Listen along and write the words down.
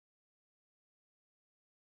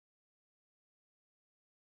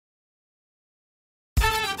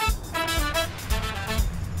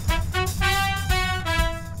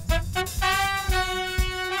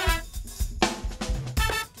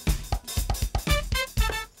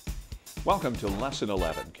Welcome to Lesson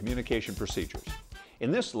 11, Communication Procedures.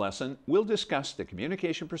 In this lesson, we'll discuss the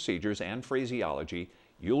communication procedures and phraseology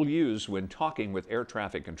you'll use when talking with air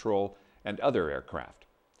traffic control and other aircraft.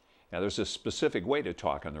 Now, there's a specific way to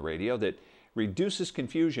talk on the radio that reduces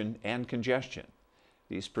confusion and congestion.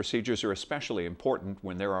 These procedures are especially important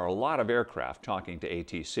when there are a lot of aircraft talking to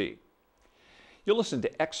ATC. You'll listen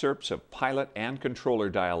to excerpts of pilot and controller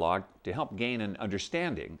dialogue to help gain an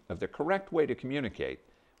understanding of the correct way to communicate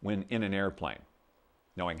when in an airplane.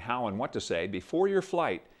 Knowing how and what to say before your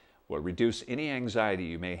flight will reduce any anxiety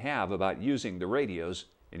you may have about using the radios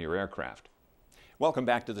in your aircraft. Welcome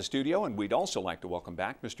back to the studio, and we'd also like to welcome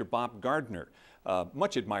back Mr. Bob Gardner, a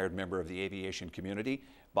much admired member of the aviation community.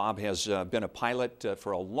 Bob has been a pilot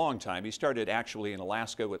for a long time. He started actually in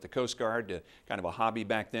Alaska with the Coast Guard, kind of a hobby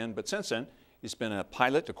back then, but since then he's been a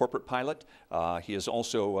pilot, a corporate pilot. He has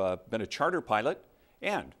also been a charter pilot,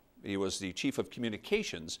 and he was the Chief of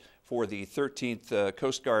Communications for the 13th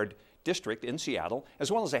Coast Guard District in Seattle,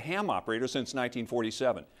 as well as a ham operator since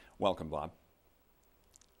 1947. Welcome, Bob.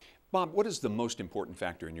 Bob, what is the most important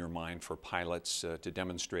factor in your mind for pilots to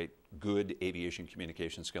demonstrate good aviation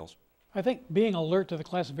communication skills? I think being alert to the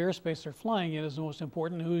class of airspace they're flying in is the most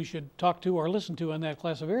important, who you should talk to or listen to in that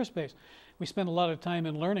class of airspace. We spend a lot of time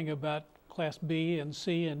in learning about Class B and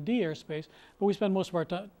C and D airspace, but we spend most of our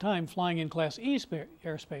time flying in Class E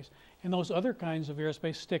airspace. And those other kinds of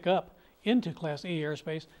airspace stick up into Class E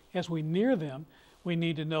airspace. As we near them, we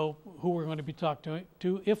need to know who we're going to be talking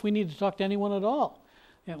to, if we need to talk to anyone at all.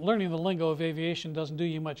 And learning the lingo of aviation doesn't do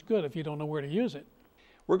you much good if you don't know where to use it.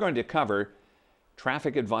 We're going to cover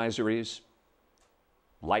traffic advisories,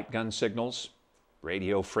 light gun signals,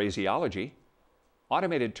 radio phraseology,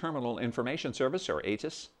 automated terminal information service, or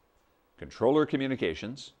ATIS, controller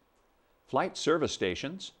communications, flight service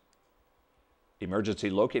stations,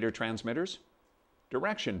 emergency locator transmitters,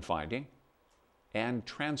 direction finding, and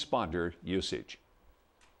transponder usage.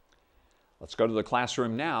 Let's go to the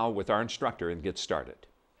classroom now with our instructor and get started.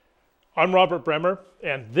 I'm Robert Bremer,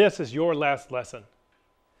 and this is your last lesson.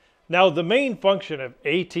 Now, the main function of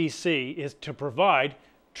ATC is to provide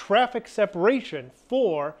traffic separation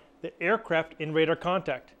for the aircraft in radar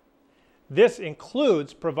contact. This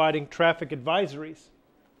includes providing traffic advisories.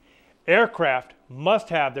 Aircraft must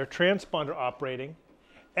have their transponder operating,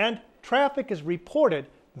 and traffic is reported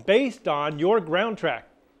based on your ground track.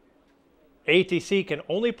 ATC can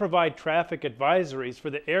only provide traffic advisories for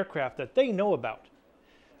the aircraft that they know about.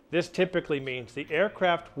 This typically means the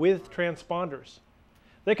aircraft with transponders.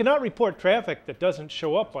 They cannot report traffic that doesn't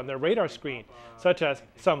show up on their radar screen, such as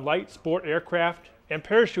some light sport aircraft and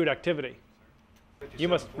parachute activity. You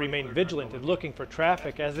must remain vigilant in looking for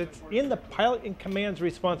traffic, as it's in the pilot in command's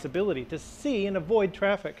responsibility to see and avoid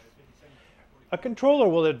traffic. A controller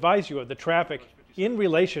will advise you of the traffic in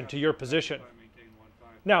relation to your position.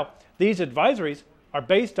 Now, these advisories are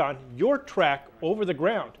based on your track over the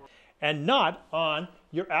ground and not on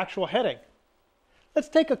your actual heading. Let's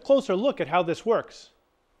take a closer look at how this works.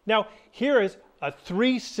 Now, here is a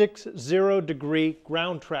 360-degree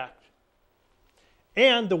ground track,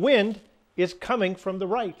 and the wind is coming from the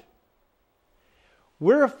right.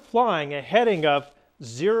 We're flying a heading of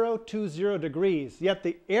 020 degrees, yet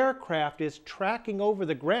the aircraft is tracking over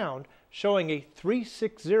the ground, showing a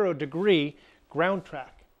 360-degree ground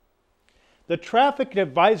track. The traffic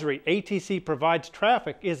advisory ATC provides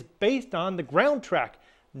traffic is based on the ground track,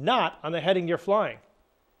 not on the heading you're flying.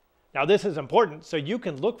 Now, this is important so you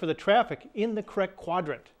can look for the traffic in the correct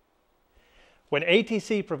quadrant. When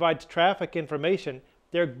ATC provides traffic information,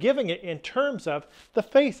 they're giving it in terms of the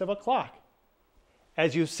face of a clock.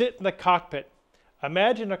 As you sit in the cockpit,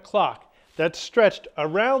 imagine a clock that's stretched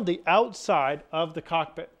around the outside of the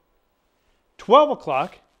cockpit. 12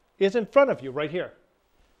 o'clock is in front of you right here.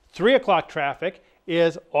 3 o'clock traffic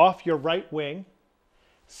is off your right wing.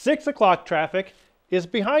 6 o'clock traffic is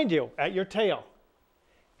behind you at your tail.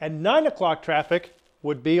 And 9 o'clock traffic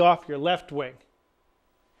would be off your left wing.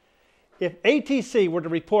 If ATC were to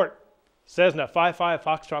report Cessna 55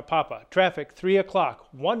 Foxtrot Papa, traffic 3 o'clock,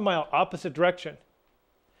 1 mile opposite direction.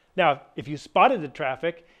 Now, if you spotted the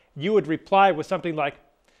traffic, you would reply with something like,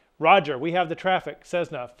 Roger, we have the traffic,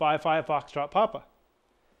 Cessna 55 Foxtrot Papa.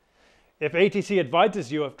 If ATC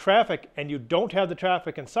advises you of traffic and you don't have the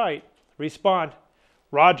traffic in sight, respond,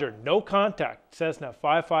 Roger, no contact, Cessna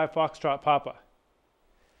 55 Foxtrot Papa.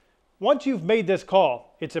 Once you've made this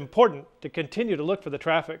call, it's important to continue to look for the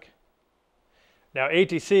traffic. Now,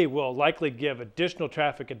 ATC will likely give additional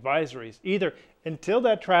traffic advisories, either until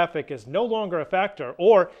that traffic is no longer a factor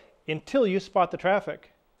or until you spot the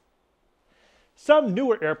traffic. Some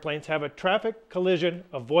newer airplanes have a traffic collision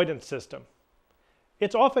avoidance system.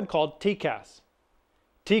 It's often called TCAS.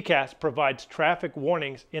 TCAS provides traffic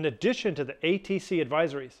warnings in addition to the ATC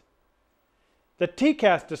advisories. The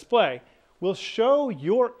TCAS display will show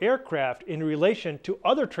your aircraft in relation to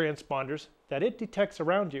other transponders that it detects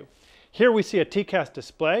around you. Here we see a TCAS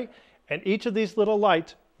display, and each of these little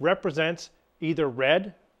lights represents either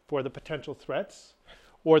red for the potential threats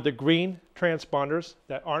or the green transponders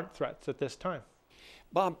that aren't threats at this time.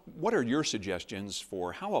 Bob, what are your suggestions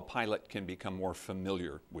for how a pilot can become more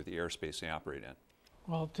familiar with the airspace they operate in?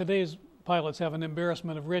 Well, today's pilots have an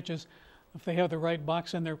embarrassment of riches. If they have the right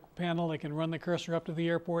box in their panel, they can run the cursor up to the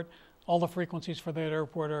airport. All the frequencies for that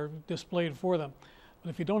airport are displayed for them. But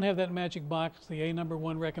if you don't have that magic box, the number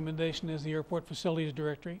one recommendation is the Airport Facilities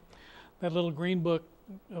Directory. That little green book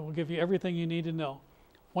will give you everything you need to know.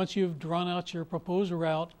 Once you've drawn out your proposed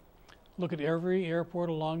route, look at every airport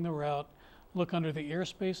along the route, look under the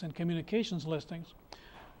airspace and communications listings.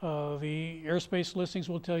 The airspace listings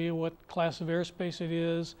will tell you what class of airspace it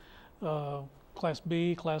is, Class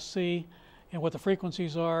B, Class C, and what the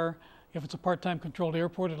frequencies are. If it's a part-time controlled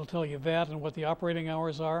airport, it'll tell you that and what the operating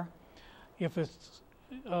hours are. If it's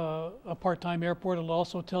a part-time airport, it'll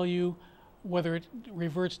also tell you whether it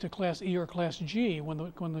reverts to Class E or Class G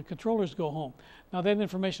when the controllers go home. Now that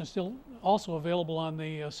information is still also available on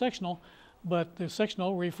the sectional, but the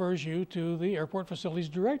sectional refers you to the Airport Facilities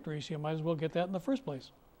Directory, so you might as well get that in the first place.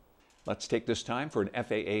 Let's take this time for an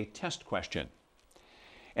FAA test question.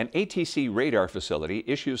 An ATC radar facility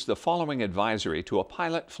issues the following advisory to a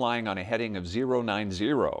pilot flying on a heading of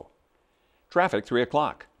 090. Traffic 3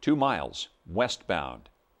 o'clock, 2 miles, westbound.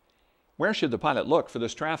 Where should the pilot look for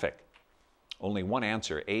this traffic? Only one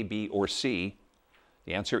answer, A, B, or C.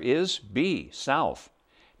 The answer is B, south.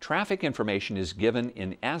 Traffic information is given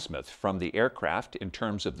in azimuth from the aircraft in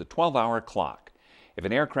terms of the 12-hour clock. If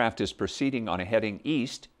an aircraft is proceeding on a heading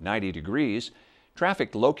east, 90 degrees,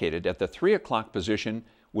 traffic located at the 3 o'clock position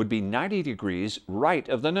would be 90 degrees right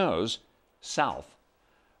of the nose, south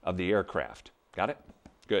of the aircraft. Got it?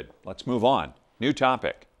 Good. Let's move on. New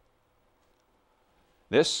topic.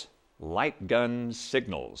 This light gun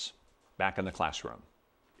signals. Back in the classroom.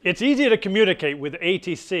 It's easy to communicate with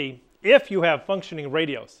ATC if you have functioning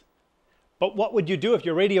radios. But what would you do if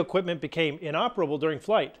your radio equipment became inoperable during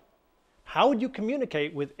flight? How would you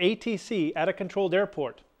communicate with ATC at a controlled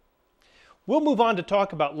airport? We'll move on to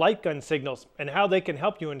talk about light gun signals and how they can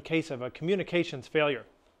help you in case of a communications failure.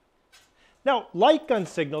 Now, light gun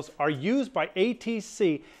signals are used by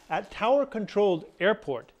ATC at tower-controlled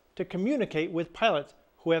airport to communicate with pilots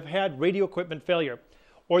who have had radio equipment failure,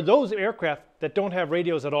 or those aircraft that don't have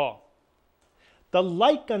radios at all. The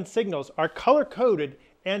light gun signals are color-coded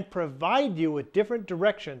and provide you with different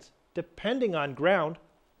directions depending on ground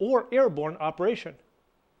or airborne operation.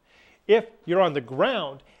 If you're on the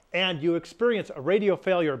ground and you experience a radio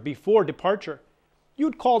failure before departure,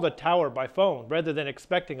 you'd call the tower by phone rather than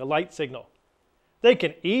expecting a light signal. They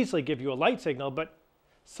can easily give you a light signal, but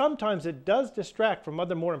sometimes it does distract from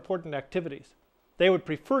other more important activities. They would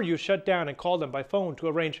prefer you shut down and call them by phone to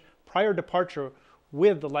arrange prior departure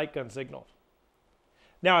with the light gun signal.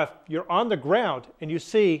 Now, if you're on the ground and you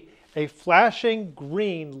see a flashing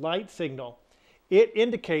green light signal, it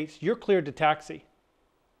indicates you're cleared to taxi.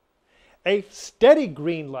 A steady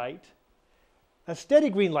green light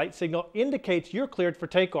signal indicates you're cleared for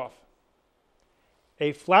takeoff.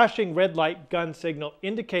 A flashing red light gun signal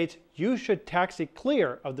indicates you should taxi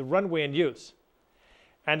clear of the runway in use.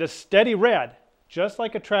 And a steady red, just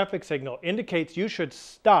like a traffic signal, indicates you should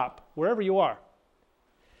stop wherever you are.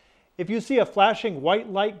 If you see a flashing white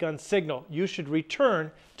light gun signal, you should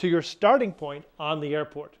return to your starting point on the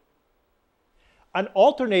airport. An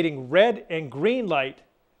alternating red and green light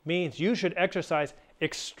means you should exercise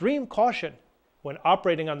extreme caution when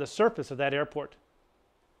operating on the surface of that airport.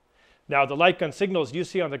 Now, the light gun signals you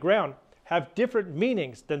see on the ground have different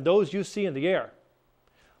meanings than those you see in the air.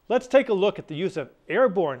 Let's take a look at the use of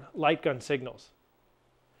airborne light gun signals.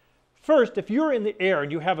 First, if you're in the air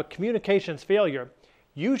and you have a communications failure,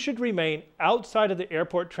 you should remain outside of the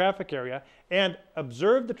airport traffic area and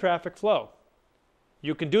observe the traffic flow.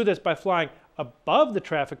 You can do this by flying above the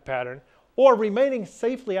traffic pattern or remaining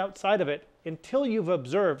safely outside of it until you've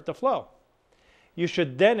observed the flow. You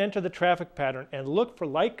should then enter the traffic pattern and look for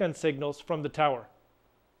light gun signals from the tower.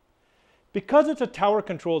 Because it's a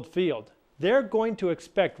tower-controlled field, they're going to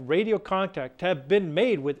expect radio contact to have been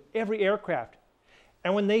made with every aircraft.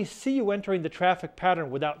 And when they see you entering the traffic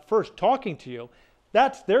pattern without first talking to you,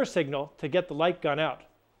 that's their signal to get the light gun out.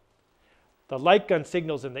 The light gun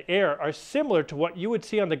signals in the air are similar to what you would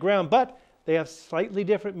see on the ground, but they have slightly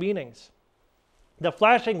different meanings. The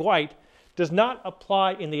flashing white does not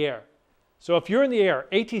apply in the air. So if you're in the air,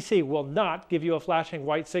 ATC will not give you a flashing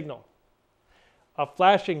white signal. A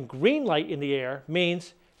flashing green light in the air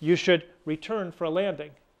means you should return for a landing.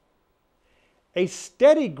 A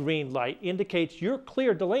steady green light indicates you're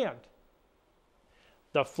cleared to land.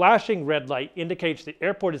 The flashing red light indicates the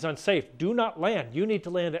airport is unsafe. Do not land. You need to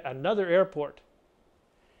land at another airport.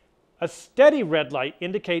 A steady red light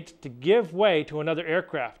indicates to give way to another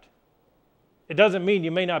aircraft. It doesn't mean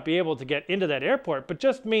you may not be able to get into that airport, but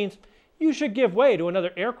just means you should give way to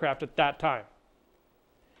another aircraft at that time.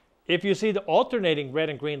 If you see the alternating red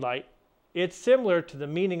and green light, it's similar to the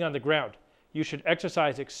meaning on the ground. You should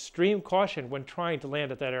exercise extreme caution when trying to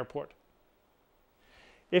land at that airport.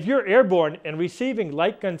 If you're airborne and receiving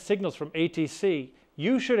light gun signals from ATC,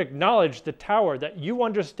 you should acknowledge the tower that you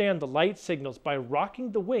understand the light signals by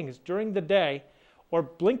rocking the wings during the day or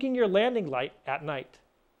blinking your landing light at night.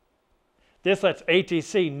 This lets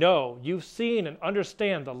ATC know you've seen and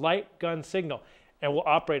understand the light gun signal and will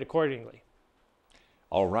operate accordingly.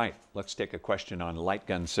 All right, let's take a question on light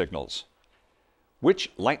gun signals.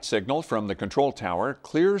 Which light signal from the control tower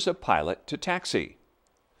clears a pilot to taxi?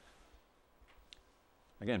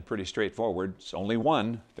 Again, pretty straightforward. It's only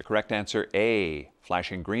one. The correct answer, A.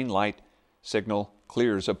 Flashing green light signal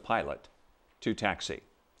clears a pilot to taxi.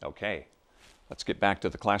 Okay, let's get back to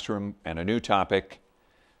the classroom and a new topic.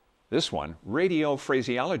 This one, radio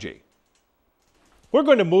phraseology. We're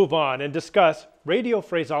going to move on and discuss radio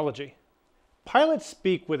phraseology. Pilots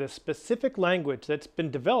speak with a specific language that's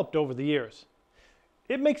been developed over the years.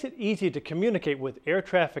 It makes it easy to communicate with air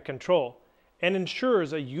traffic control and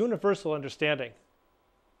ensures a universal understanding.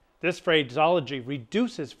 This phraseology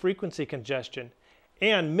reduces frequency congestion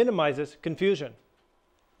and minimizes confusion.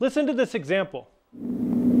 Listen to this example.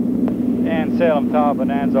 And Salem Tower,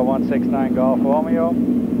 Bonanza 169 Golf Romeo.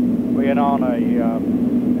 We are on a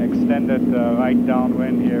extended right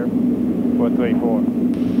downwind here for 3-4.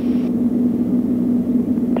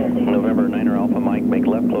 November 9er Alpha Mike, make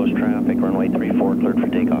left close traffic, runway 34 cleared for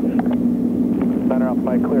takeoff. 9er Alpha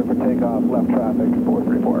Mike, clear for takeoff, left traffic,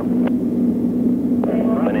 434.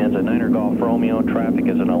 Bonanza 9er Golf Romeo, traffic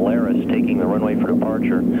is in Alaris, taking the runway for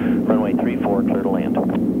departure, runway 34 clear to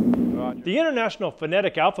land. The International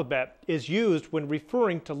Phonetic Alphabet is used when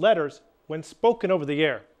referring to letters when spoken over the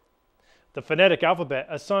air. The phonetic alphabet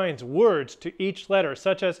assigns words to each letter,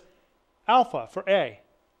 such as Alpha for A,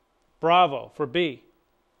 Bravo for B,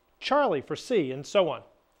 Charlie for C, and so on.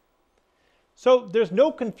 So there's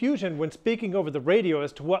no confusion when speaking over the radio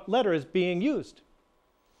as to what letter is being used.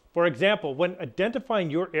 For example, when identifying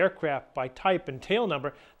your aircraft by type and tail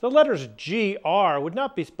number, the letters GR would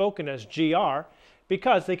not be spoken as GR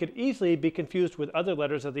because they could easily be confused with other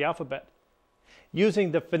letters of the alphabet.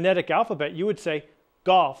 Using the phonetic alphabet, you would say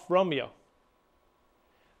Golf Romeo.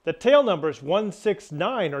 The tail numbers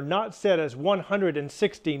 169 are not said as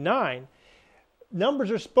 169. Numbers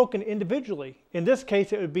are spoken individually. In this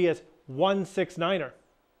case, it would be as 169er.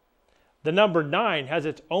 The number 9 has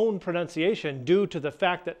its own pronunciation due to the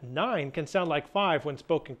fact that 9 can sound like 5 when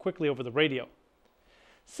spoken quickly over the radio.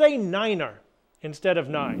 Say 9er instead of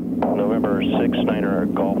 9. November 6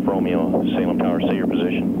 9er Golf Romeo, Salem Tower, say your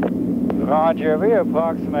position. Roger, we are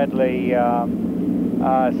approximately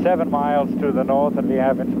 7 miles to the north and we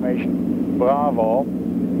have information. Bravo,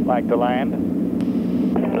 like to land.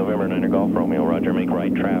 November 9er Golf Romeo, roger, make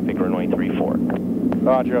right traffic, runway 34.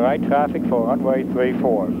 Roger, right traffic for runway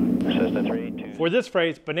 34. Cessna 382. For this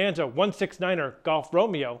phrase, Bonanza 169er Golf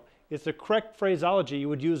Romeo is the correct phraseology you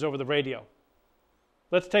would use over the radio.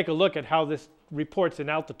 Let's take a look at how this reports in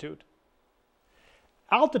altitude.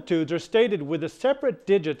 Altitudes are stated with the separate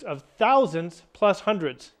digits of thousands plus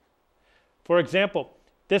hundreds. For example,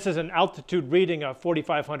 this is an altitude reading of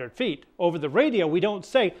 4,500 feet. Over the radio, we don't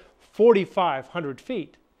say 4,500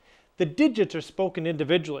 feet. The digits are spoken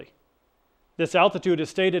individually. This altitude is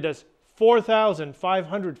stated as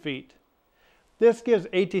 4,500 feet. This gives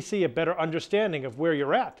ATC a better understanding of where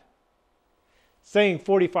you're at. Saying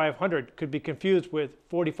 4,500 could be confused with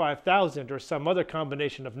 45,000 or some other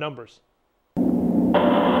combination of numbers.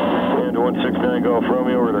 And 169 Golf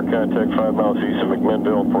Romeo, radar contact 5 miles east of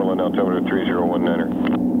McMinnville, Portland altimeter 3019er.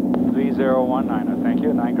 3019er, thank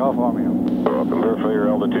you, 9 Golf Romeo. Welcome, verify your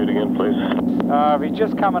altitude again, please. We're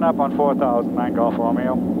just coming up on 4,000, 9 Golf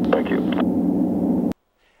Romeo. Thank you.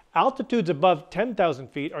 Altitudes above 10,000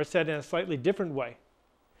 feet are said in a slightly different way.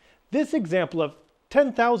 This example of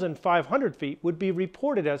 10,500 feet would be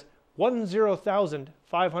reported as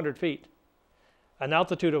 10,500 feet. An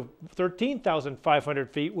altitude of 13,500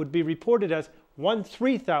 feet would be reported as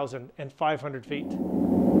 13,500 feet.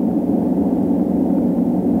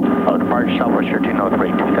 departure Southwest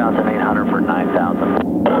 1303, 2,800 for 9,000.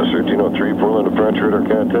 1303, Portland departure, radar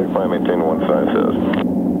contact, fly maintain 15,000.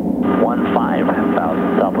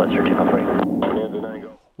 15,000, Southwest 1303.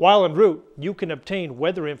 While en route, you can obtain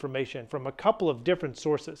weather information from a couple of different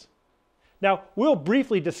sources. Now, we'll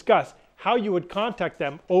briefly discuss how you would contact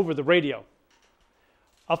them over the radio.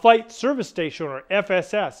 A flight service station, or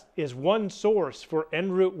FSS, is one source for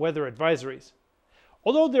en route weather advisories.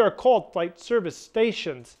 Although they are called flight service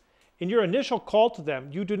stations, in your initial call to them,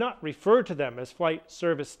 you do not refer to them as flight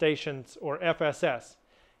service stations or FSS.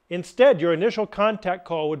 Instead, your initial contact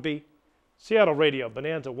call would be Seattle Radio,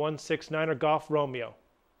 Bonanza 169er Golf Romeo.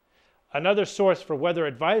 Another source for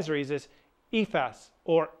weather advisories is EFAS,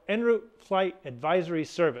 or En route Flight Advisory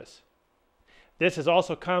Service. This is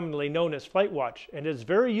also commonly known as Flight Watch and is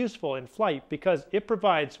very useful in flight because it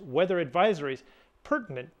provides weather advisories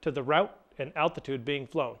pertinent to the route and altitude being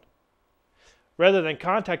flown. Rather than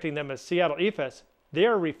contacting them as Seattle EFAS, they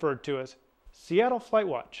are referred to as Seattle Flight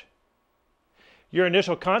Watch. Your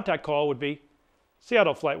initial contact call would be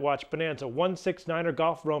Seattle Flight Watch Bonanza 169er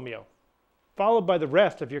Golf Romeo, followed by the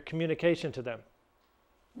rest of your communication to them.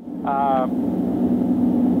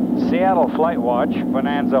 Seattle Flight Watch,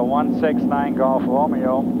 Bonanza 169 Golf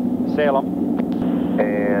Romeo, Salem.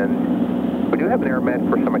 And we do have an airmet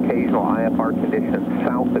for some occasional IFR conditions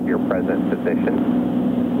south of your present position.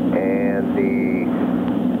 And the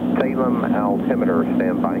Salem altimeter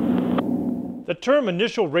standby. The term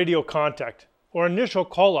initial radio contact or initial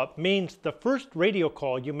call-up means the first radio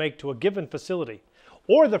call you make to a given facility,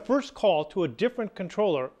 or the first call to a different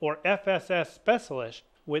controller or FSS specialist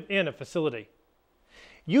within a facility.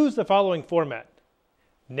 Use the following format: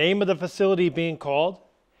 name of the facility being called,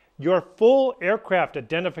 your full aircraft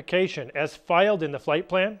identification as filed in the flight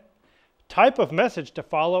plan, type of message to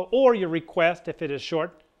follow or your request if it is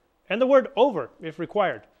short, and the word over if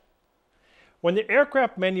required. When the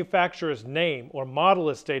aircraft manufacturer's name or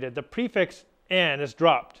model is stated, the prefix N is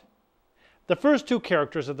dropped. The first two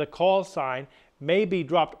characters of the call sign may be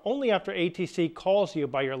dropped only after ATC calls you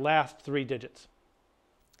by your last three digits.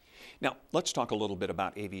 Now, let's talk a little bit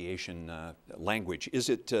about aviation language.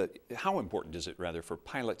 How important is it, rather, for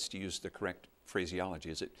pilots to use the correct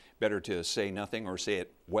phraseology? Is it better to say nothing or say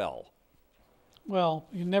it well? Well,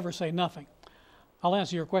 you never say nothing. I'll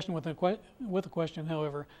answer your question with a question,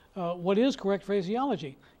 however. What is correct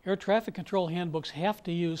phraseology? Air traffic control handbooks have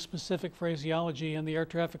to use specific phraseology in the air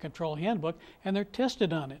traffic control handbook, and they're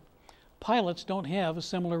tested on it. Pilots don't have a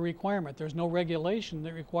similar requirement. There's no regulation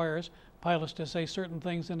that requires pilots to say certain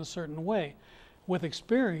things in a certain way. With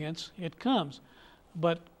experience, it comes.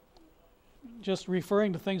 But just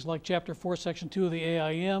referring to things like Chapter 4, Section 2 of the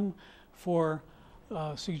AIM for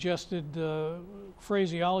suggested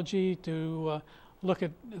phraseology, to look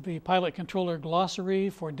at the pilot controller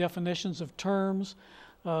glossary for definitions of terms.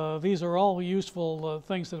 These are all useful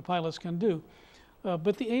things that pilots can do.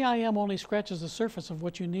 But the AIM only scratches the surface of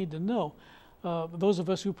what you need to know. Those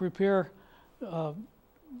of us who prepare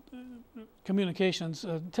communications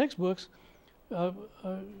textbooks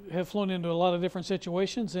have flown into a lot of different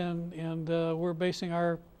situations, and we're basing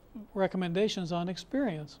our recommendations on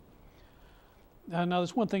experience. Now,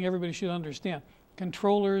 there's one thing everybody should understand.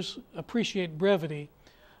 Controllers appreciate brevity,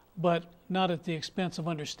 but not at the expense of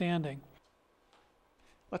understanding.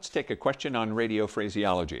 Let's take a question on radio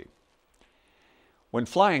phraseology. When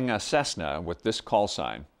flying a Cessna with this call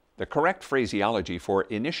sign, the correct phraseology for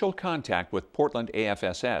initial contact with Portland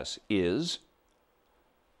AFSS is,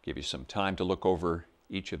 give you some time to look over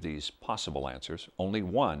each of these possible answers. Only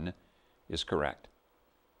one is correct.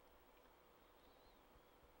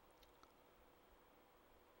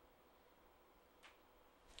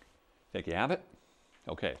 Think you have it?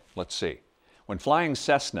 Okay, let's see. When flying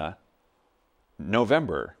Cessna,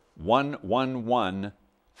 November 111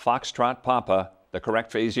 Foxtrot Papa, the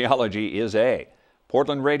correct phraseology is A.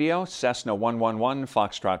 Portland Radio, Cessna 111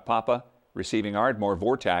 Foxtrot Papa, receiving Ardmore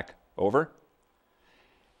Vortac, over.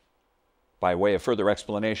 By way of further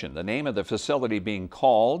explanation, the name of the facility being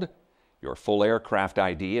called, your full aircraft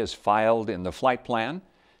ID is filed in the flight plan,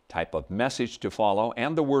 type of message to follow,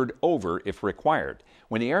 and the word over if required.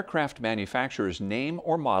 When the aircraft manufacturer's name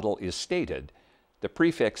or model is stated, the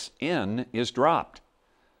prefix N is dropped.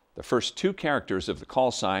 The first two characters of the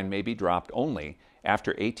call sign may be dropped only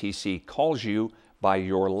after ATC calls you by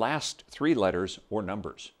your last three letters or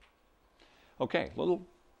numbers. Okay, a little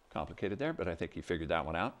complicated there, but I think you figured that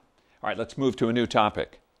one out. All right, let's move to a new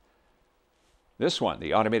topic. This one,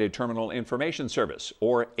 the Automated Terminal Information Service,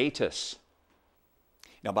 or ATIS.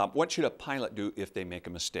 Now, Bob, what should a pilot do if they make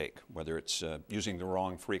a mistake, whether it's using the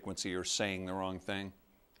wrong frequency or saying the wrong thing?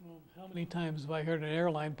 How many times have I heard an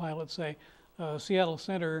airline pilot say, Seattle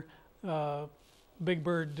Center, Big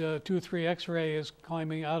Bird 23 X-ray is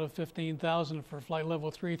climbing out of 15,000 for flight level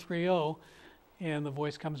 330, and the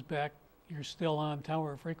voice comes back, you're still on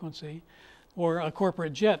tower frequency. Or a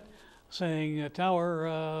corporate jet saying,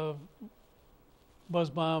 tower,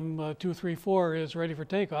 Buzzbomb 234 is ready for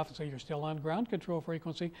takeoff, so you're still on ground control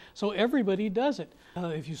frequency. So everybody does it.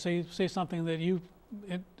 If you say something that you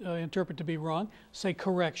interpret to be wrong, say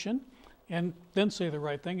correction, and then say the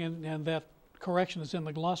right thing, and that correction is in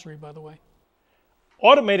the glossary, by the way.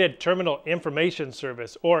 Automated Terminal Information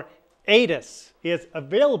Service, or ATIS, is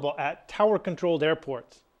available at tower-controlled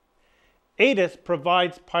airports. ATIS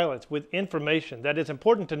provides pilots with information that is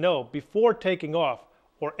important to know before taking off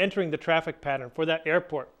or entering the traffic pattern for that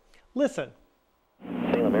airport. Listen.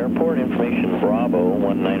 Salem Airport, information Bravo,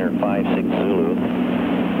 1956 Zulu.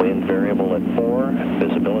 Wind variable at 4,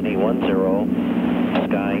 visibility 10,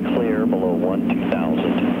 sky clear below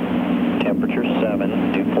 12,000. Temperature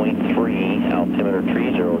 7, dew point 3, altimeter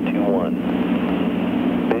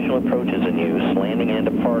 3021. Visual approaches in use, landing and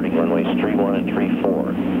departing runways 31 and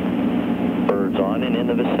 34. Birds on and in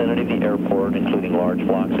the vicinity of the airport, including large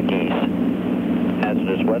flocks of geese.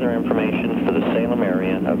 Hazardous weather information for the Salem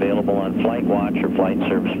area available on Flight Watch or Flight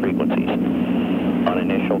Service frequencies. On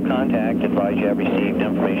initial contact, advise you have received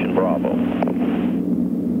information Bravo.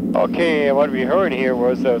 Okay, what we heard here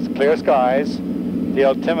was those clear skies. The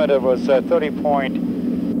altimeter was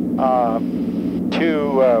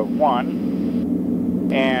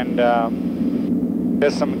 30.21, and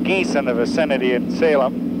there's some geese in the vicinity in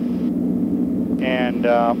Salem. And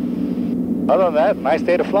other than that, nice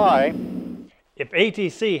day to fly. If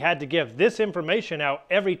ATC had to give this information out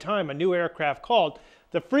every time a new aircraft called,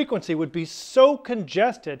 the frequency would be so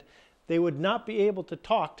congested they would not be able to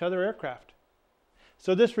talk to other aircraft.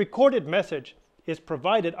 So this recorded message is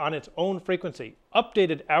provided on its own frequency,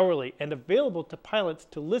 updated hourly, and available to pilots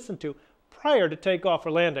to listen to prior to takeoff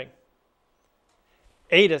or landing.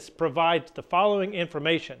 ATIS provides the following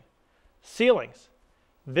information: ceilings,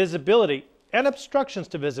 visibility, and obstructions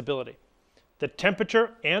to visibility, the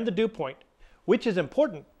temperature and the dew point, which is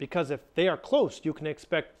important because if they are close, you can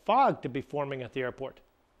expect fog to be forming at the airport.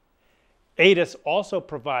 ATIS also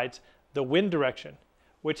provides the wind direction,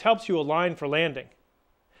 which helps you align for landing,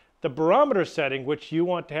 the barometer setting, which you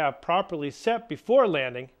want to have properly set before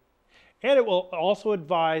landing, and it will also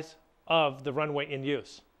advise of the runway in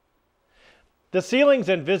use. The ceilings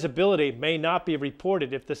and visibility may not be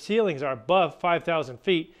reported if the ceilings are above 5,000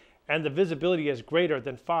 feet and the visibility is greater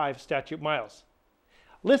than 5 statute miles.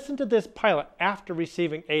 Listen to this pilot after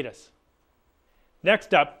receiving ATIS.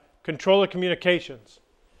 Next up, controller communications.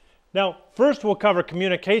 Now, first we'll cover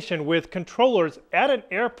communication with controllers at an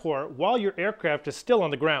airport while your aircraft is still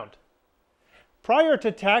on the ground. Prior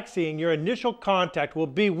to taxiing, your initial contact will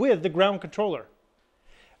be with the ground controller.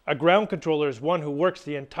 A ground controller is one who works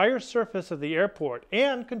the entire surface of the airport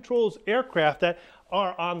and controls aircraft that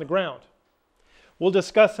are on the ground. We'll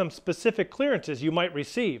discuss some specific clearances you might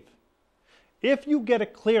receive. If you get a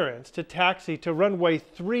clearance to taxi to runway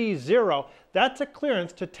 30, that's a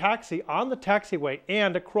clearance to taxi on the taxiway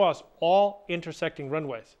and across all intersecting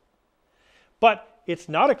runways. But it's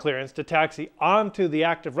not a clearance to taxi onto the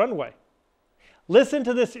active runway. Listen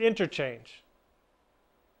to this interchange.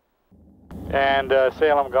 And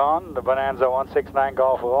Salem gone, the Bonanza 169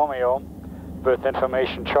 Golf Romeo, with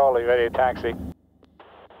information Charlie, ready to taxi.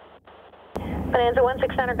 Bonanza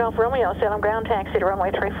 169 Golf Romeo, Salem ground taxi to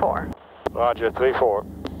runway 34. Roger, 34.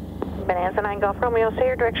 Bonanza 9 Golf Romeo, say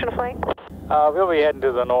your direction of flight. We'll be heading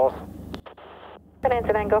to the north.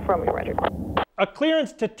 Bonanza 9 Golf Romeo, roger. A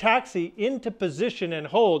clearance to taxi into position and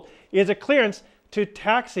hold is a clearance to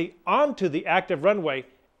taxi onto the active runway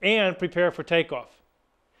and prepare for takeoff.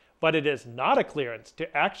 But it is not a clearance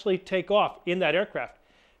to actually take off in that aircraft.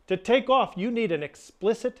 To take off, you need an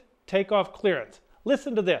explicit takeoff clearance.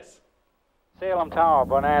 Listen to this. Salem Tower,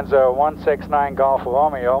 Bonanza 169 Golf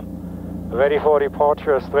Romeo, ready for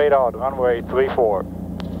departure, straight out, runway 34.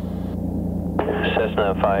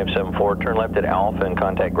 Cessna 574, turn left at Alpha and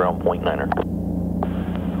contact ground point 9er.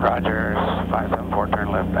 Roger, 574,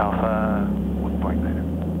 turn left Alpha, 1.9er.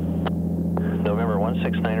 November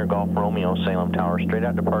 169er Golf Romeo, Salem Tower, straight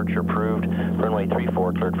out departure approved, runway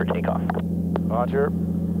 34, cleared for takeoff. Roger.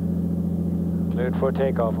 Cleared for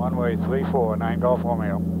takeoff, runway 34, 9 Golf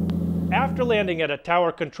Romeo. After landing at a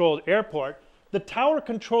tower-controlled airport, the tower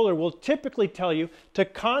controller will typically tell you to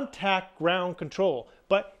contact ground control,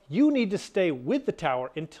 but you need to stay with the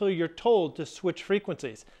tower until you're told to switch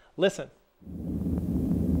frequencies. Listen.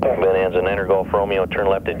 Bonanza 9er Golf Romeo, turn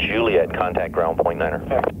left at Juliet, contact ground point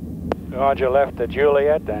 9er. Roger, left to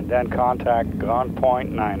Juliet and then contact ground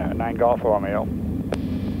point 9 Golf Romeo.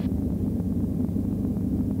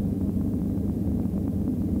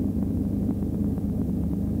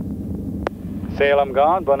 Salem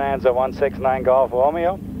gone, Bonanza 169 Golf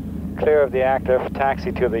Romeo. Clear of the active,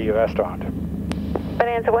 taxi to the restaurant.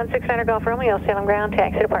 Bonanza 169 Golf Romeo, Salem ground,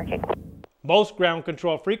 taxi to parking. Most ground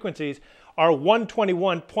control frequencies are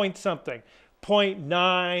 121 point something,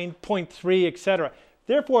 0.9, 0.3, etc.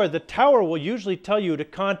 Therefore, the tower will usually tell you to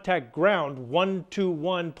contact ground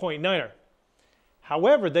 121.9er.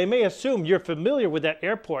 However, they may assume you're familiar with that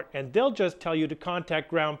airport and they'll just tell you to contact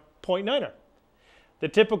ground 0.9er. The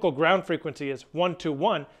typical ground frequency is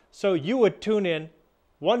 121, so you would tune in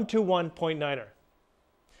 121.9er.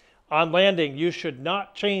 On landing, you should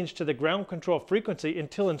not change to the ground control frequency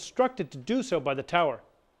until instructed to do so by the tower.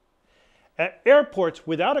 At airports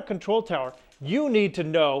without a control tower, you need to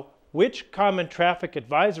know which common traffic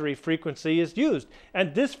advisory frequency is used,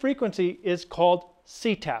 and this frequency is called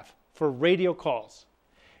CTAF for radio calls.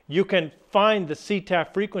 You can find the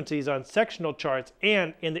CTAF frequencies on sectional charts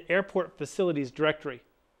and in the airport facilities directory.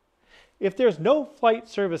 If there's no flight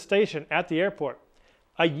service station at the airport,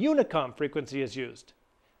 a Unicom frequency is used.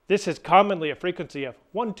 This is commonly a frequency of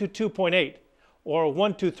 122.8 or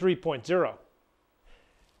 123.0.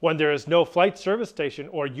 When there is no flight service station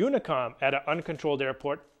or Unicom at an uncontrolled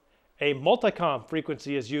airport, a multicom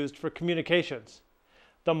frequency is used for communications.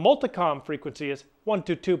 The multicom frequency is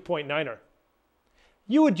 122.9er.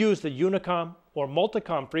 You would use the Unicom or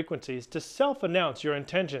multicom frequencies to self-announce your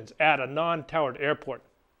intentions at a non-towered airport.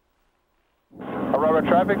 Aurora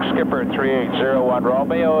traffic, Skipper 3801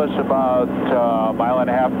 Romeo is about a mile and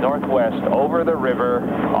a half northwest over the river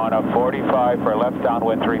on a 45 for left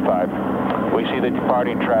downwind 35. We see the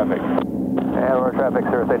departing traffic. And Aurora traffic,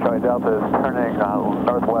 Cirrus Charlie Delta is turning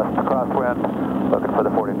northwest crosswind, looking for the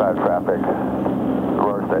 45 traffic,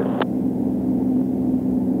 Aurora State.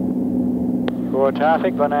 For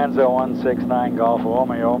traffic, Bonanza 169 Golf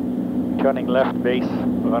Romeo, turning left base,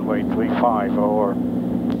 runway 35 over.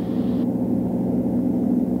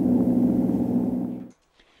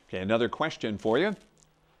 Okay, another question for you.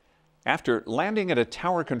 After landing at a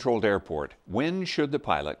tower-controlled airport, when should the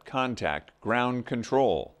pilot contact ground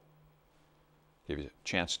control? Give you a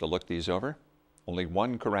chance to look these over. Only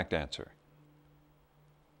one correct answer.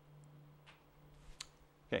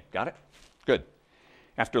 Okay, got it? Good.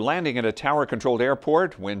 After landing at a tower-controlled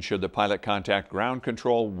airport, when should the pilot contact ground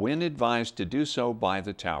control when advised to do so by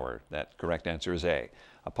the tower? That correct answer is A.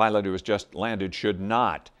 A pilot who has just landed should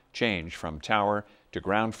not change from tower to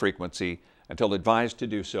ground frequency until advised to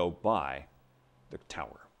do so by the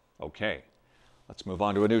tower. Okay, let's move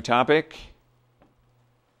on to a new topic.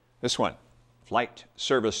 This one, flight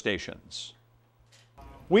service stations.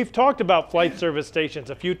 We've talked about flight service stations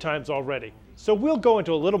a few times already, so we'll go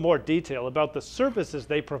into a little more detail about the services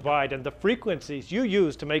they provide and the frequencies you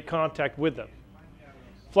use to make contact with them.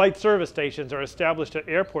 Flight service stations are established at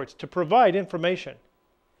airports to provide information.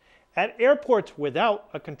 At airports without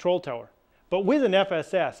a control tower, but with an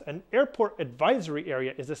FSS, an airport advisory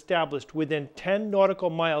area is established within 10 nautical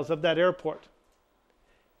miles of that airport.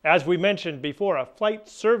 As we mentioned before, a flight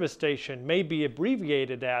service station may be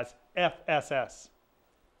abbreviated as FSS.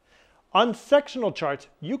 On sectional charts,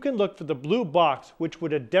 you can look for the blue box which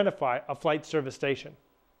would identify a flight service station.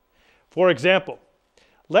 For example,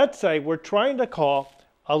 let's say we're trying to call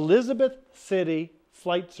Elizabeth City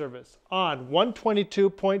Flight Service on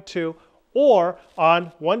 122.2 or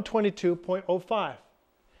on 122.05.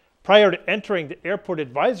 Prior to entering the airport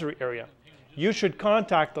advisory area, you should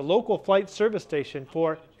contact the local flight service station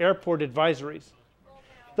for airport advisories.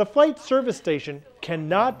 The flight service station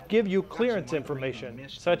cannot give you clearance information,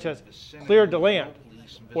 such as clear to land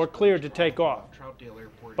or clear to take off,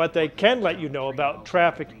 but they can let you know about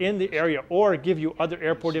traffic in the area or give you other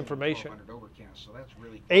airport information.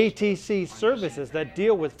 ATC services that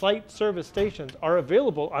deal with flight service stations are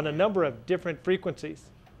available on a number of different frequencies.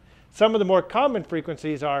 Some of the more common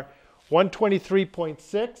frequencies are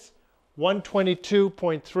 123.6,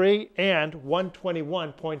 122.3, and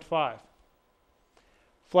 121.5.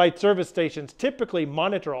 Flight service stations typically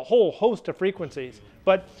monitor a whole host of frequencies,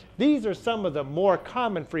 but these are some of the more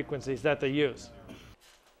common frequencies that they use.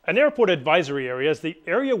 An airport advisory area is the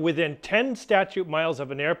area within 10 statute miles of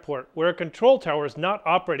an airport where a control tower is not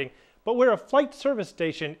operating, but where a flight service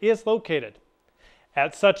station is located.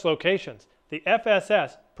 At such locations, the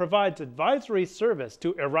FSS provides advisory service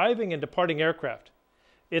to arriving and departing aircraft.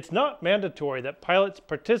 It's not mandatory that pilots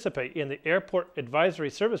participate in the Airport Advisory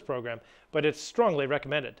Service Program, but it's strongly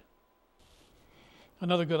recommended.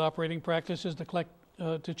 Another good operating practice is to collect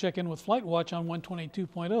to check in with Flight Watch on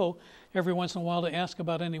 122.0 every once in a while to ask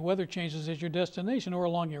about any weather changes at your destination or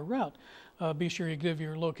along your route. Be sure you give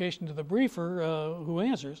your location to the briefer who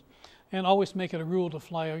answers, and always make it a rule to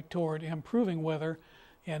fly toward improving weather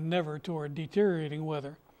and never toward deteriorating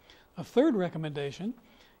weather. A third recommendation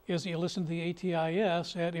is that you listen to the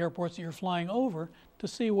ATIS at airports that you're flying over to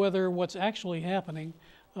see whether what's actually happening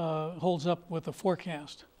holds up with the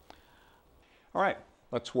forecast. All right,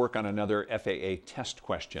 let's work on another FAA test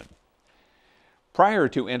question. Prior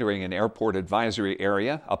to entering an airport advisory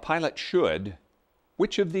area, a pilot should,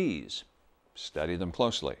 which of these? Study them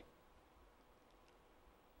closely.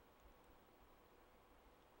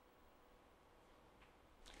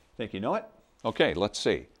 Think you know it? Okay, let's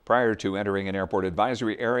see. Prior to entering an airport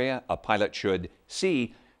advisory area, a pilot should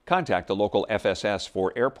C. Contact the local FSS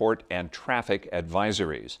for airport and traffic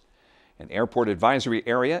advisories. An airport advisory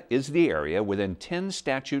area is the area within 10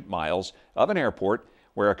 statute miles of an airport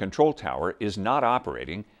where a control tower is not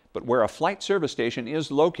operating, but where a flight service station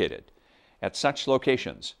is located. At such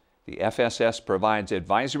locations, the FSS provides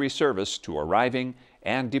advisory service to arriving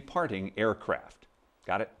and departing aircraft.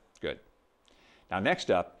 Got it? Good. Now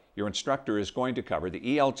next up, your instructor is going to cover the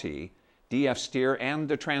ELT, DF steer, and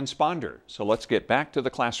the transponder. So let's get back to the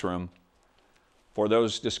classroom for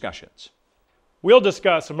those discussions. We'll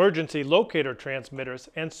discuss emergency locator transmitters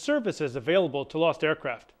and services available to lost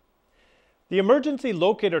aircraft. The emergency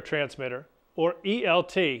locator transmitter, or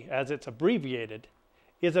ELT as it's abbreviated,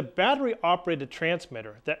 is a battery-operated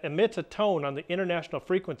transmitter that emits a tone on the international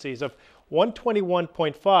frequencies of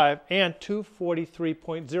 121.5 and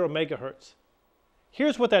 243.0 megahertz.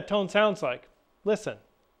 Here's what that tone sounds like. Listen.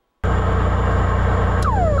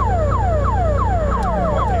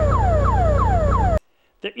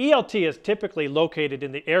 The ELT is typically located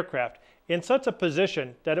in the aircraft in such a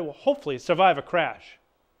position that it will hopefully survive a crash.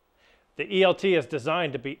 The ELT is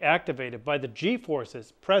designed to be activated by the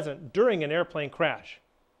G-forces present during an airplane crash.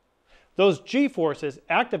 Those G-forces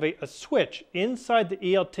activate a switch inside the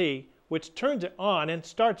ELT which turns it on and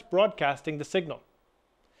starts broadcasting the signal.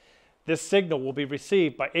 This signal will be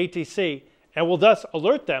received by ATC and will thus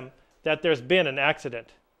alert them that there's been an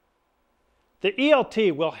accident. The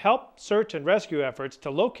ELT will help search and rescue efforts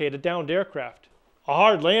to locate a downed aircraft. A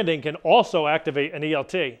hard landing can also activate an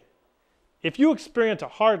ELT. If you experience a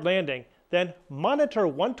hard landing, then monitor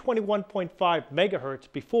 121.5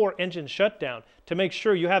 megahertz before engine shutdown to make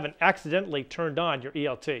sure you haven't accidentally turned on your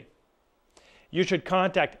ELT. You should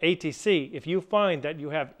contact ATC if you find that you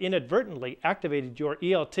have inadvertently activated your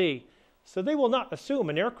ELT, so they will not assume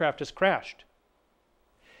an aircraft has crashed.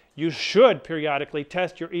 You should periodically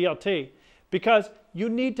test your ELT because you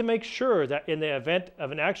need to make sure that in the event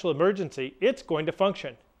of an actual emergency, it's going to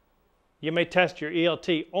function. You may test your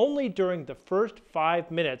ELT only during the first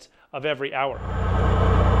 5 minutes of every hour.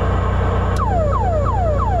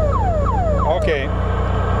 Okay,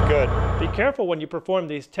 good. Be careful when you perform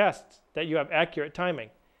these tests that you have accurate timing.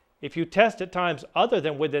 If you test at times other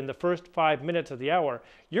than within the first 5 minutes of the hour,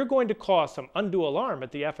 you're going to cause some undue alarm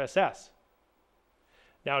at the FSS.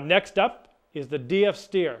 Now next up is the DF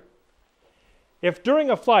steer. If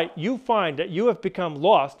during a flight you find that you have become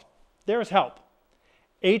lost, there's help.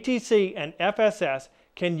 ATC and FSS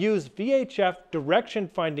can use VHF direction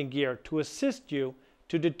finding gear to assist you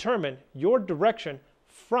to determine your direction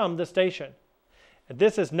from the station. And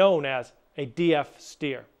this is known as a DF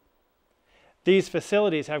steer. These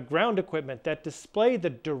facilities have ground equipment that display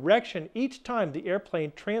the direction each time the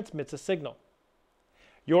airplane transmits a signal.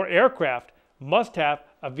 Your aircraft must have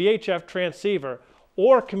a VHF transceiver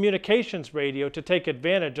or communications radio to take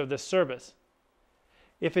advantage of this service.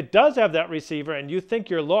 If it does have that receiver and you think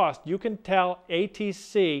you're lost, you can tell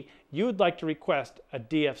ATC you would like to request a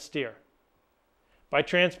DF steer. By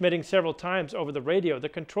transmitting several times over the radio, the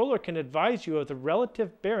controller can advise you of the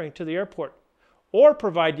relative bearing to the airport or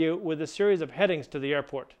provide you with a series of headings to the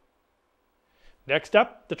airport. Next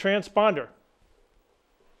up, the transponder.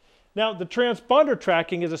 Now, the transponder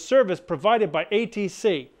tracking is a service provided by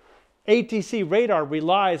ATC. ATC radar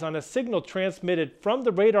relies on a signal transmitted from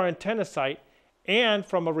the radar antenna site and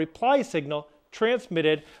from a reply signal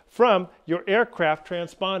transmitted from your aircraft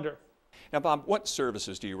transponder. Now, Bob, what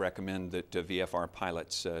services do you recommend that VFR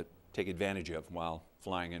pilots take advantage of while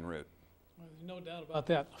flying en route? There's no doubt about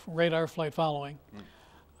that. Radar flight following.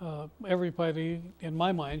 Everybody, in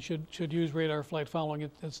my mind, should use radar flight following.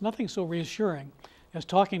 It's nothing so reassuring as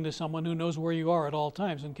talking to someone who knows where you are at all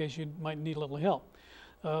times in case you might need a little help.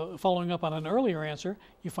 Following up on an earlier answer,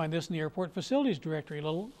 you find this in the airport facilities directory. A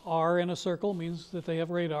little R in a circle means that they have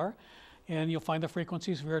radar, and you'll find the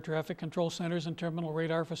frequencies of air traffic control centers and terminal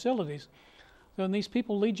radar facilities. And these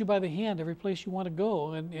people lead you by the hand every place you want to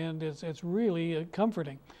go, and it's really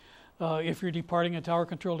comforting. If you're departing a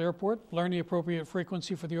tower-controlled airport, learn the appropriate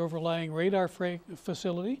frequency for the overlying radar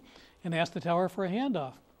facility and ask the tower for a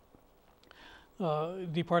handoff.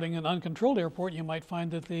 Departing an uncontrolled airport, you might find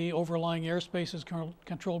that the overlying airspace is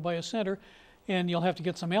controlled by a center, and you'll have to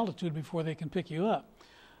get some altitude before they can pick you up.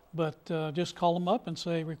 But just call them up and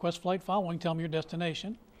say, request flight following, tell them your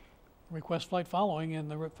destination. Request flight following,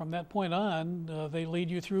 and from that point on, they lead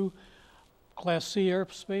you through Class C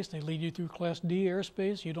airspace, they lead you through Class D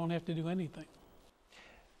airspace. You don't have to do anything.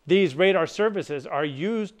 These radar services are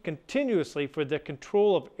used continuously for the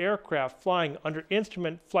control of aircraft flying under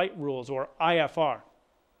Instrument Flight Rules, or IFR.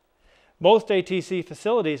 Most ATC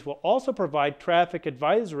facilities will also provide traffic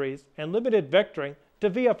advisories and limited vectoring to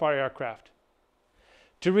VFR aircraft.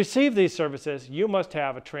 To receive these services, you must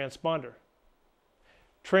have a transponder.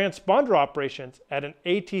 Transponder operations at an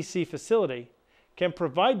ATC facility can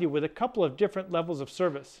provide you with a couple of different levels of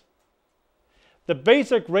service. The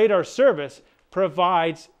basic radar service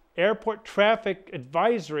provides airport traffic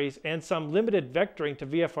advisories and some limited vectoring to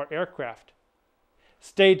VFR aircraft.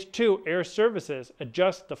 Stage 2 air services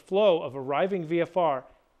adjust the flow of arriving VFR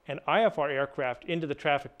and IFR aircraft into the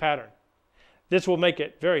traffic pattern. This will make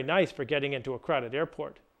it very nice for getting into a crowded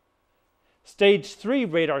airport. Stage 3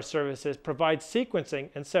 radar services provide sequencing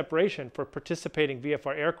and separation for participating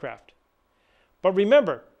VFR aircraft. But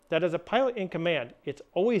remember that as a pilot in command, it's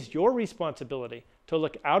always your responsibility to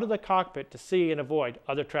look out of the cockpit to see and avoid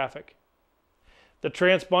other traffic. The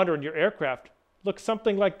transponder in your aircraft looks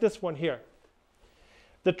something like this one here.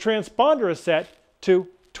 The transponder is set to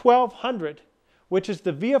 1200, which is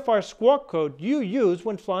the VFR squawk code you use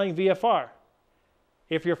when flying VFR.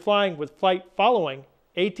 If you're flying with flight following,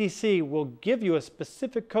 ATC will give you a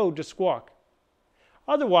specific code to squawk.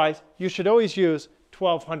 Otherwise, you should always use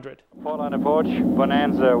 1200. Full line approach,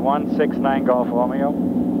 Bonanza 169 Golf Romeo.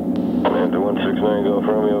 Bonanza 169 Golf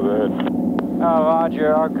Romeo, go ahead.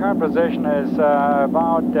 Roger, our current position is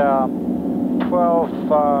about 12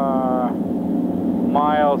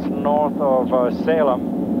 miles north of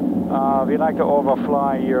Salem. We'd like to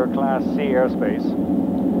overfly your Class C airspace,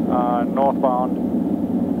 northbound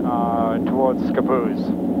towards Scappoose.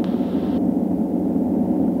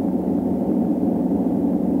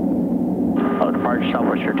 Departure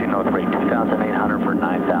Southwest 1303, 2,800 for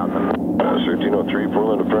 9,000. 1303,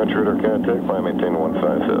 Portland departure, radar contact, climb maintain 15,000.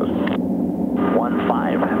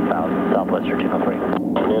 15,000 Southwest 1303.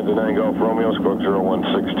 Bonanza 9 Golf Romeo, squawk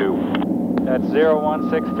 0162. That's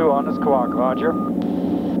 0162 on the squawk, roger.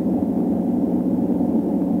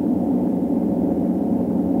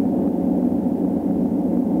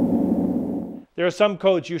 There are some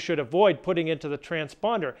codes you should avoid putting into the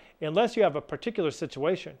transponder unless you have a particular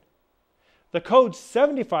situation. The code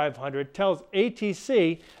 7500 tells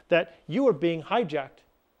ATC that you are being hijacked.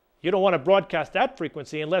 You don't want to broadcast that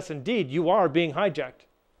frequency unless indeed you are being hijacked.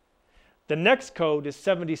 The next code is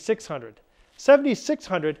 7600.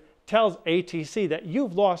 7600 tells ATC that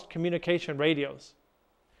you've lost communication radios.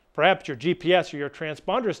 Perhaps your GPS or your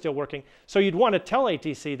transponder is still working, so you'd want to tell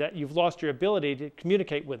ATC that you've lost your ability to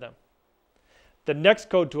communicate with them. The next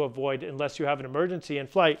code to avoid, unless you have an emergency in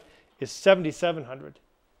flight, is 7700.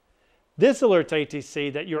 This alerts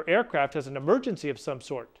ATC that your aircraft has an emergency of some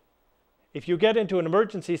sort. If you get into an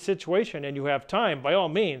emergency situation and you have time, by all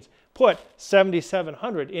means, put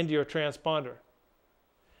 7700 into your transponder.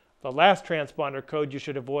 The last transponder code you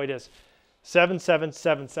should avoid is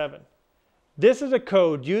 7777. This is a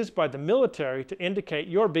code used by the military to indicate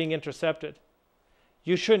you're being intercepted.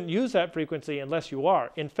 You shouldn't use that frequency unless you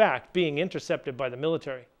are, in fact, being intercepted by the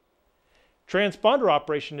military. Transponder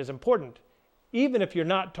operation is important, even if you're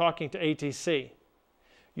not talking to ATC.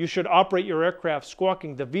 You should operate your aircraft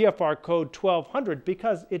squawking the VFR code 1200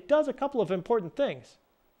 because it does a couple of important things.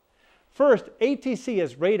 First, ATC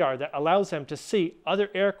has radar that allows them to see other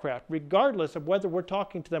aircraft regardless of whether we're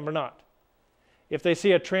talking to them or not. If they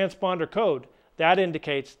see a transponder code, that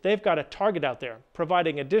indicates they've got a target out there,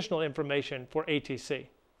 providing additional information for ATC.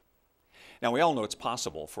 Now, we all know it's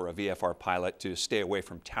possible for a VFR pilot to stay away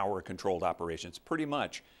from tower-controlled operations pretty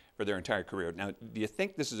much for their entire career. Now, do you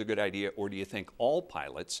think this is a good idea, or do you think all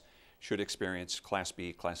pilots should experience Class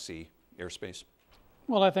B, Class C airspace?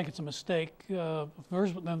 Well, I think it's a mistake. In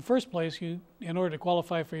the first place, in order to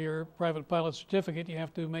qualify for your private pilot certificate, you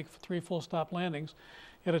have to make 3 full-stop landings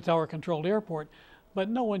at a tower-controlled airport. But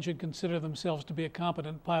no one should consider themselves to be a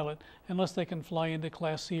competent pilot unless they can fly into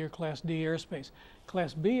Class C or Class D airspace.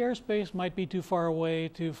 Class B airspace might be too far away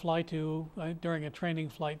to fly to during a training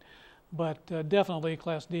flight, but definitely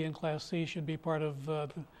Class D and Class C should be part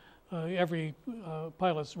of every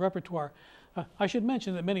pilot's repertoire. I should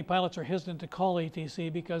mention that many pilots are hesitant to call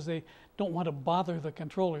ATC because they don't want to bother the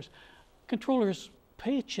controllers. Controllers'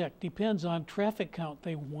 paycheck depends on traffic count.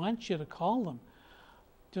 They want you to call them.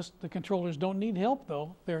 Just the controllers don't need help,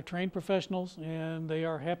 though. They're trained professionals, and they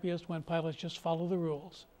are happiest when pilots just follow the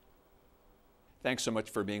rules. Thanks so much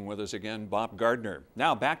for being with us again, Bob Gardner.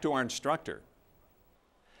 Now back to our instructor.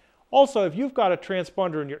 Also, if you've got a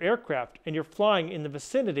transponder in your aircraft and you're flying in the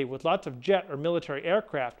vicinity with lots of jet or military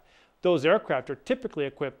aircraft, those aircraft are typically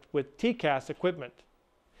equipped with TCAS equipment.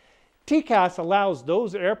 TCAS allows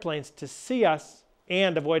those airplanes to see us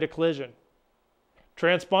and avoid a collision.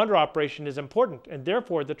 Transponder operation is important, and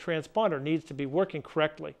therefore the transponder needs to be working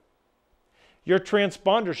correctly. Your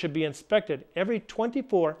transponder should be inspected every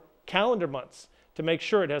 24 calendar months to make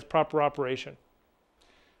sure it has proper operation.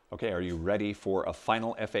 Okay, are you ready for a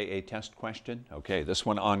final FAA test question? Okay, this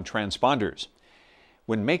one on transponders.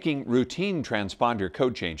 When making routine transponder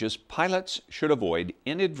code changes, pilots should avoid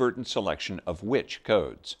inadvertent selection of which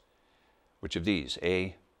codes? Which of these,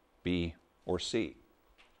 A, B, or C?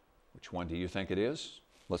 Which one do you think it is?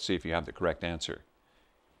 Let's see if you have the correct answer.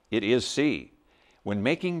 It is C. When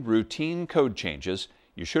making routine code changes,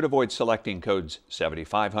 you should avoid selecting codes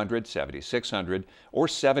 7500, 7600, or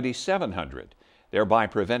 7700, thereby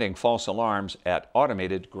preventing false alarms at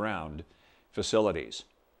automated ground facilities.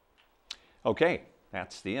 Okay,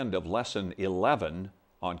 that's the end of Lesson 11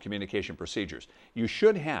 on communication procedures. You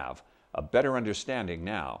should have a better understanding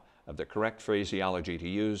now of the correct phraseology to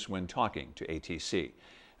use when talking to ATC.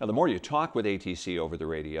 Now, the more you talk with ATC over the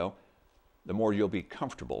radio, the more you'll be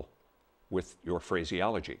comfortable with your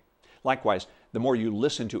phraseology. Likewise, the more you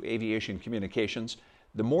listen to aviation communications,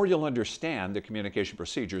 the more you'll understand the communication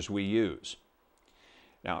procedures we use.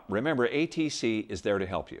 Now, remember, ATC is there to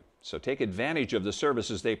help you, so take advantage of the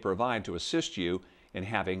services they provide to assist you in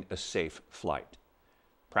having a safe flight.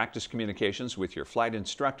 Practice communications with your flight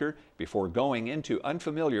instructor before going into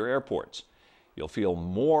unfamiliar airports. You'll feel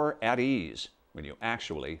more at ease when you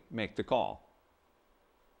actually make the call.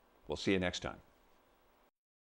 We'll see you next time.